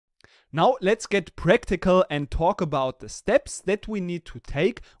Now let's get practical and talk about the steps that we need to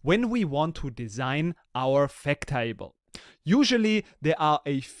take when we want to design our fact table. Usually there are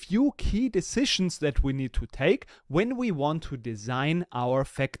a few key decisions that we need to take when we want to design our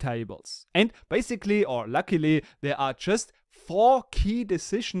fact tables. And basically, or luckily, there are just 4 key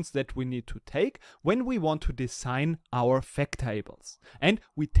decisions that we need to take when we want to design our fact tables. And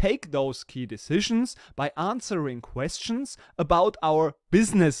we take those key decisions by answering questions about our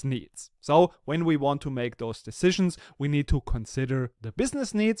business needs. So when we want to make those decisions, we need to consider the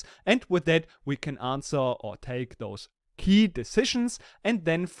business needs, and with that we can answer or take those key decisions, and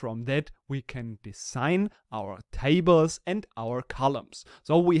then from that we can design our tables and our columns.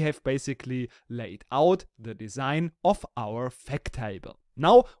 So we have basically laid out the design of our fact table.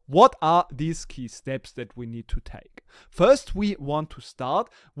 Now, what are these key steps that we need to take? First, we want to start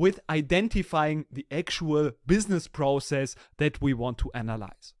with identifying the actual business process that we want to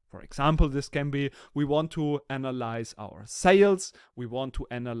analyze. For example, this can be we want to analyze our sales, we want to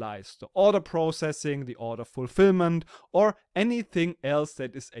analyze the order processing, the order fulfillment, or anything else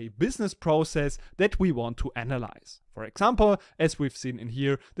that is a business process that we want to analyze. For example, as we've seen in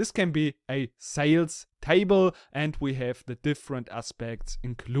here, this can be a sales table, and we have the different aspects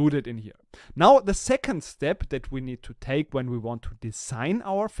included in here. Now, the second step that we need to take when we want to design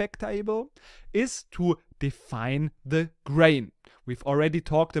our fact table is to define the grain. We've already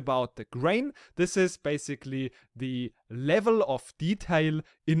talked about the grain. This is basically the level of detail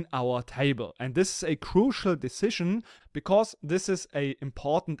in our table. And this is a crucial decision because this is an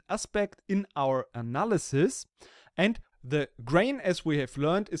important aspect in our analysis. And the grain, as we have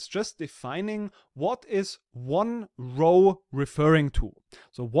learned, is just defining what is one row referring to.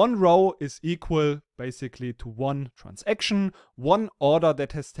 So one row is equal basically to one transaction, one order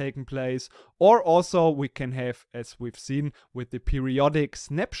that has taken place, or also we can have, as we've seen with the periodic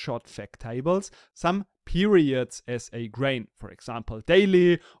snapshot fact tables, some periods as a grain, for example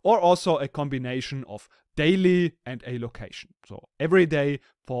daily, or also a combination of daily and a location. So every day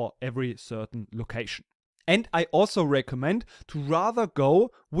for every certain location. And I also recommend to rather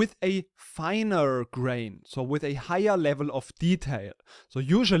go with a finer grain, so with a higher level of detail. So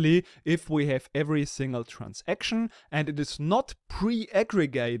usually if we have every single transaction and it is not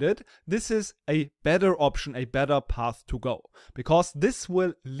pre-aggregated, this is a better option, a better path to go, because this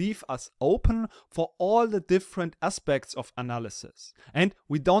will leave us open for all the different aspects of analysis. And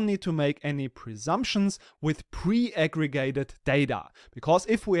we don't need to make any presumptions with pre-aggregated data, because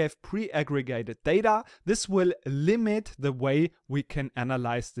if we have pre-aggregated data, this will limit the way we can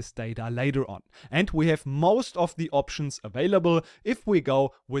analyze this data later on. And we have most of the options available if we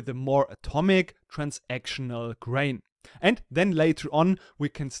go with a more atomic transactional grain. And then later on, we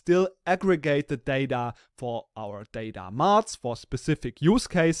can still aggregate the data for our data marts for specific use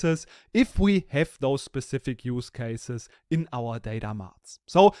cases if we have those specific use cases in our data marts.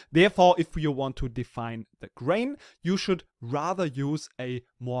 So therefore, if you want to define the grain, you should rather use a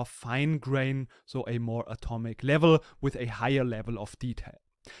more fine grain, so a more atomic level with a higher level of detail.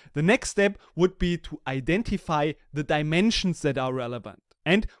 The next step would be to identify the dimensions that are relevant.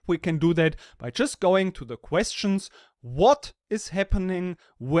 And we can do that by just going to the questions: what is happening,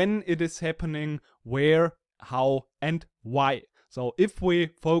 when it is happening, where, how, and why. So if we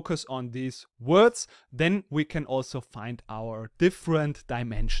focus on these words, then we can also find our different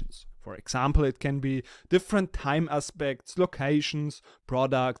dimensions. For example, it can be different time aspects, locations,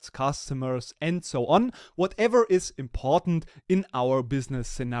 products, customers, and so on, whatever is important in our business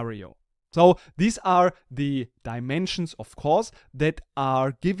scenario. So these are the dimensions, of course, that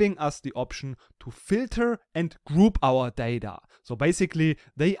are giving us the option to filter and group our data. So basically,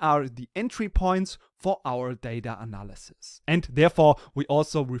 they are the entry points for our data analysis. And therefore, we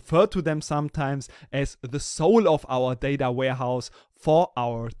also refer to them sometimes as the soul of our data warehouse for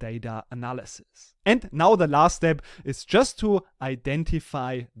our data analysis. And now the last step is just to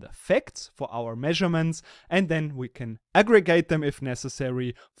identify the facts for our measurements, and then we can aggregate them if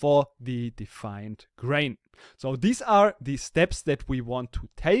necessary for the defined grain. So these are the steps that we want to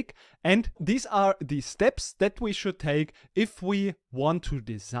take, and these are the steps that we should take if we want to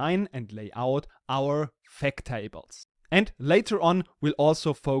design and lay out our fact tables. And later on, we'll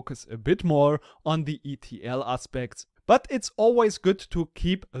also focus a bit more on the ETL aspects. But it's always good to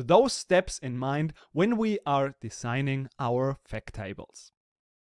keep those steps in mind when we are designing our fact tables.